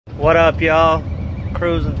What up, y'all?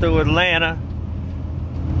 Cruising through Atlanta.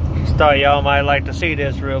 Just thought y'all might like to see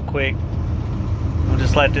this real quick. We'll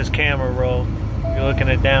just let this camera roll. You're looking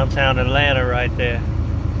at downtown Atlanta right there.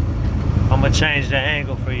 I'm gonna change the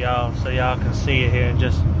angle for y'all so y'all can see it here in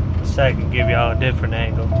just a second, give y'all a different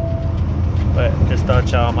angle. But just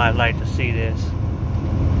thought y'all might like to see this.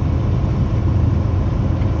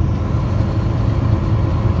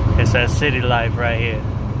 It's that city life right here.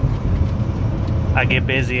 I get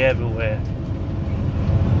busy everywhere.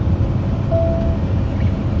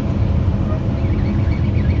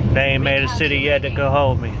 They ain't made a city yet that could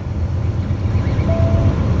hold me.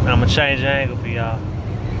 I'm gonna change the angle for y'all.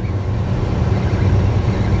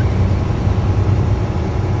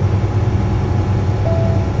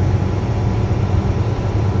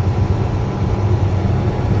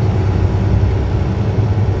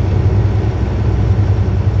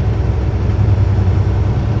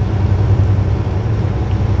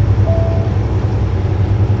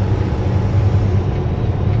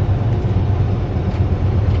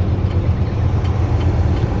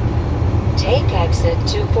 Take exit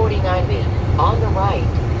 249B on the right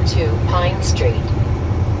to Pine Street.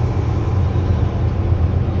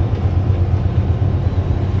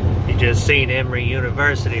 You just seen Emory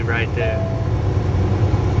University right there.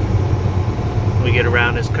 When we get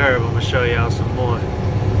around this curve, I'm gonna show y'all some more.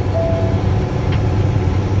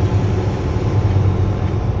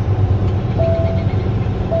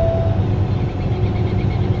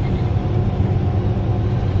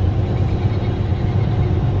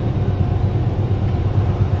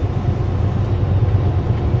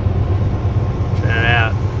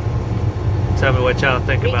 Tell me what y'all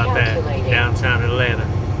think about that, downtown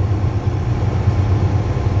Atlanta.